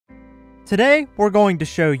Today, we're going to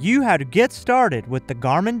show you how to get started with the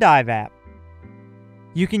Garmin Dive app.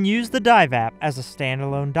 You can use the Dive app as a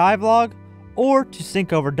standalone dive log or to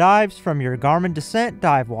sync over dives from your Garmin Descent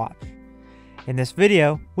dive watch. In this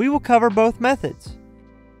video, we will cover both methods.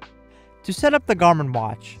 To set up the Garmin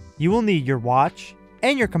watch, you will need your watch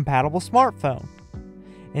and your compatible smartphone.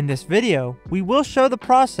 In this video, we will show the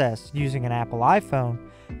process using an Apple iPhone,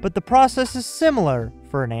 but the process is similar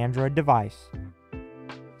for an Android device.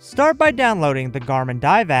 Start by downloading the Garmin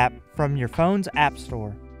Dive app from your phone's App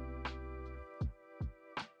Store.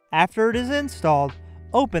 After it is installed,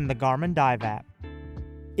 open the Garmin Dive app.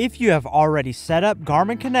 If you have already set up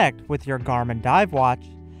Garmin Connect with your Garmin Dive watch,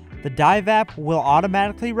 the Dive app will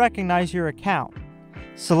automatically recognize your account.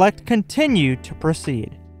 Select Continue to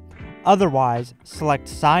proceed. Otherwise, select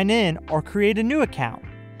Sign In or create a new account.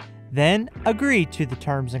 Then agree to the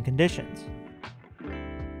terms and conditions.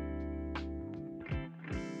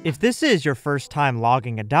 If this is your first time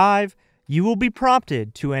logging a dive, you will be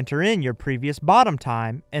prompted to enter in your previous bottom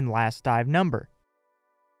time and last dive number.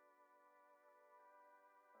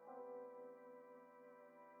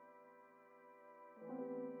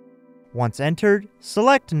 Once entered,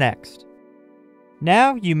 select Next.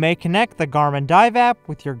 Now you may connect the Garmin Dive app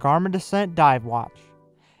with your Garmin Descent dive watch.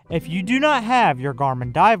 If you do not have your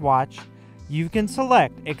Garmin Dive watch, you can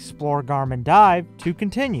select Explore Garmin Dive to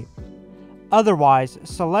continue. Otherwise,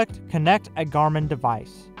 select Connect a Garmin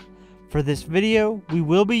device. For this video, we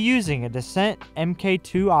will be using a Descent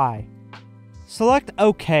MK2i. Select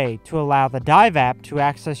OK to allow the Dive app to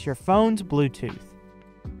access your phone's Bluetooth.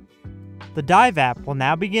 The Dive app will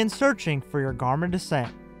now begin searching for your Garmin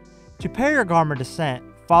Descent. To pair your Garmin Descent,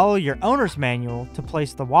 follow your owner's manual to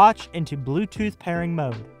place the watch into Bluetooth pairing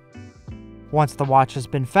mode. Once the watch has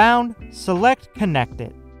been found, select Connect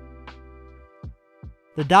it.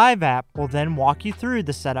 The Dive app will then walk you through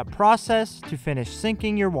the setup process to finish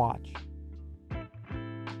syncing your watch.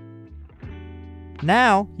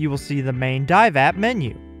 Now you will see the main Dive app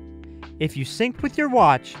menu. If you synced with your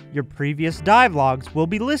watch, your previous dive logs will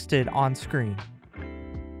be listed on screen.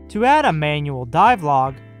 To add a manual dive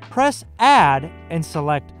log, press Add and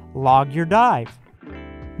select Log Your Dive.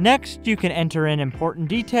 Next, you can enter in important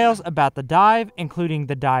details about the dive, including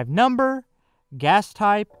the dive number, gas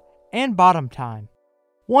type, and bottom time.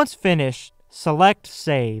 Once finished, select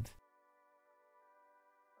Save.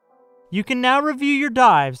 You can now review your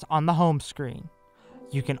dives on the home screen.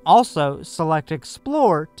 You can also select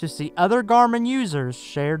Explore to see other Garmin users'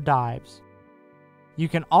 shared dives. You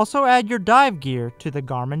can also add your dive gear to the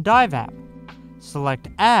Garmin Dive app. Select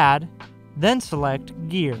Add, then select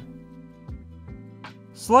Gear.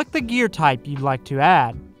 Select the gear type you'd like to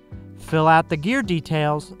add, fill out the gear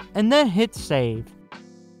details, and then hit Save.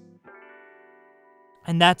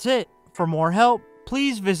 And that's it. For more help,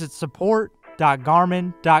 please visit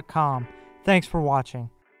support.garmin.com. Thanks for watching.